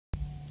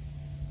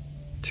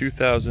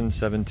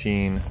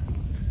2017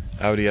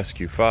 Audi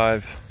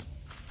SQ5,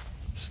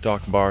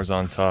 stock bars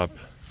on top.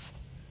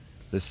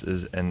 This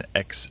is an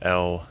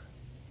XL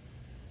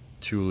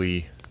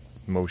Thule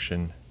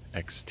Motion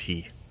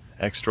XT,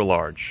 extra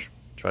large.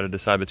 Try to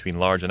decide between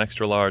large and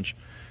extra large.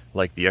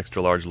 Like the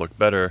extra large look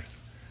better,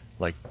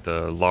 like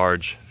the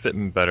large fit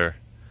me better,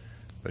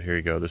 but here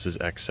you go, this is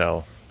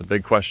XL. The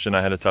big question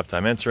I had a tough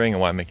time answering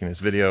and why I'm making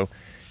this video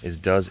is,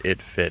 does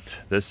it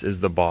fit? This is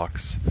the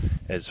box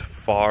as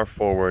far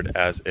forward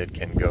as it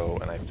can go,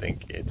 and I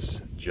think it's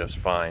just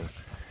fine.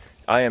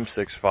 I am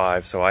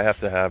 6'5", so I have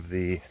to have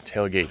the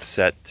tailgate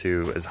set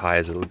to as high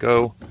as it'll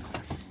go.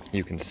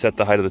 You can set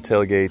the height of the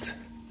tailgate,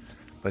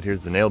 but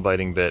here's the nail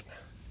biting bit.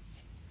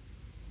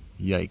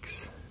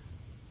 Yikes.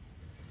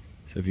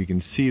 So if you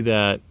can see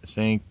that,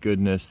 thank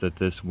goodness that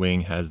this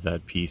wing has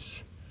that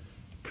piece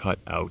cut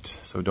out.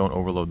 So don't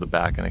overload the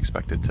back and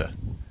expect it to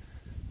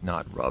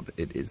not rub.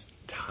 It is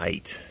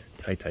tight,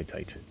 tight, tight,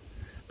 tight.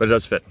 But it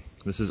does fit.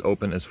 This is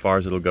open as far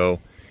as it'll go,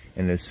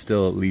 and there's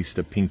still at least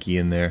a pinky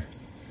in there.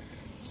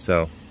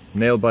 So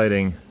nail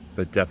biting,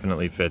 but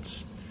definitely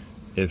fits.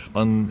 If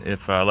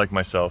like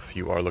myself,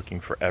 you are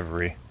looking for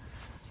every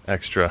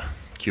extra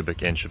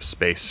cubic inch of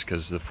space,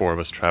 because the four of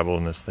us travel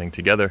in this thing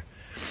together,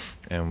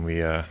 and we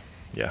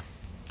yeah,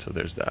 so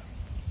there's that.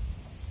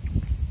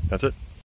 That's it.